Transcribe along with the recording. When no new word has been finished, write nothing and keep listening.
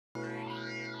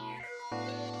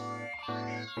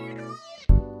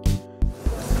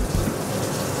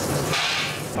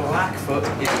Blackfoot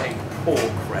is a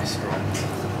pork restaurant.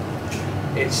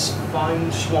 It's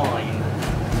fine swine.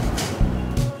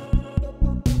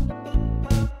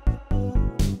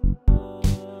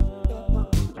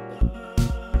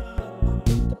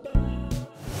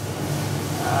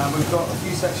 We've got a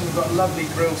few sections. We've got a lovely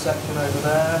grill section over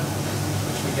there,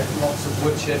 which we get lots of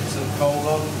wood chips and coal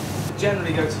on. We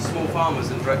generally go to small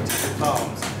farmers and direct to the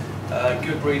farms.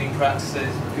 Good breeding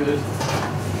practices, good,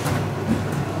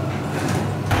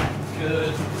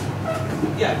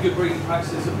 good breeding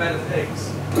practices of better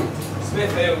pigs.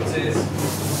 Smithfield's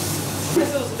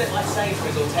a bit like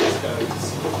Sainsbury's or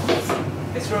Tesco's.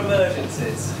 It's for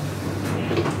emergencies.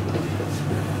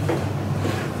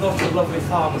 Lots of lovely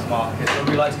farmers market where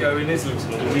we like to go in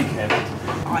Islington on the weekend.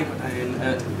 I got in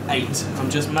at 8. I'm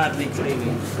just madly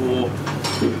cleaning for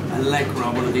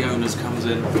Allegra, one of the owners comes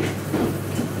in,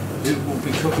 who will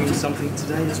be cooking something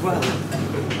today as well.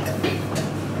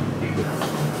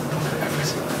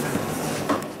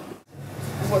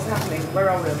 What's happening? Where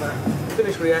are we on that?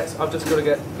 Finished rillettes. I've just got to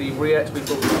get the rillettes we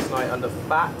bought last night under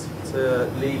fat to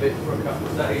leave it for a couple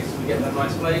of days so we get that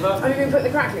nice flavour. Have you been putting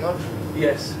the crackling on?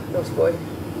 Yes. Nice boy.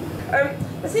 There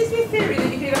seems to be a theory that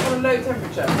you do that on a low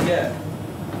temperature. Yeah.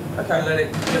 Okay. And let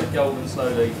it get golden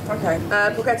slowly. Okay.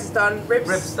 Porchetta's done.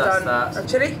 Ribs done. That.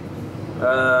 Chili?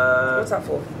 What's that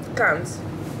for? Clams?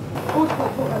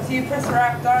 So you press her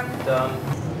out, done? Done.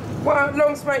 Well,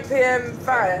 long smoked PM,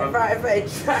 veg. Well,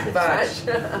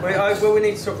 we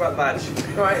need to talk about the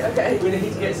veg. Right, okay. We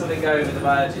need to get something going with the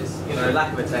veg. It's,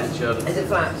 lack of attention. Is it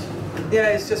flat? Yeah,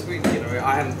 it's just,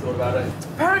 I hadn't thought about it.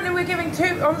 Apparently we're giving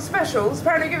on the specials,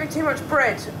 apparently we're giving too much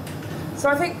bread. So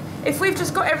I think if we've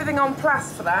just got everything on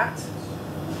plus for that,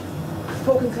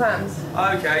 pork and clams.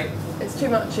 Okay. It's too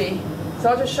muchy. So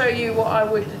I'll just show you what I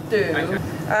would do. Okay.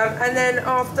 And then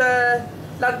after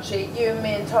lunchy, you and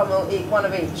me and Tom will eat one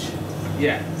of each.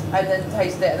 Yeah. And then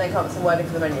taste it and then come up with some wording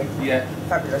for the menu. Yeah.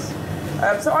 Fabulous.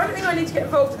 So I don't think I need to get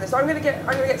involved in this. I'm gonna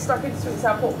get stuck into sweet and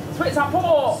sour pork. Sweet and sour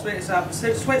pork! Sweet and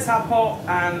sour pork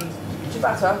and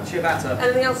ciabatta. Ciabatta.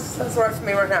 Anything else that's all right for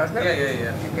me right now, isn't it?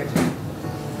 Yeah. Okay, good.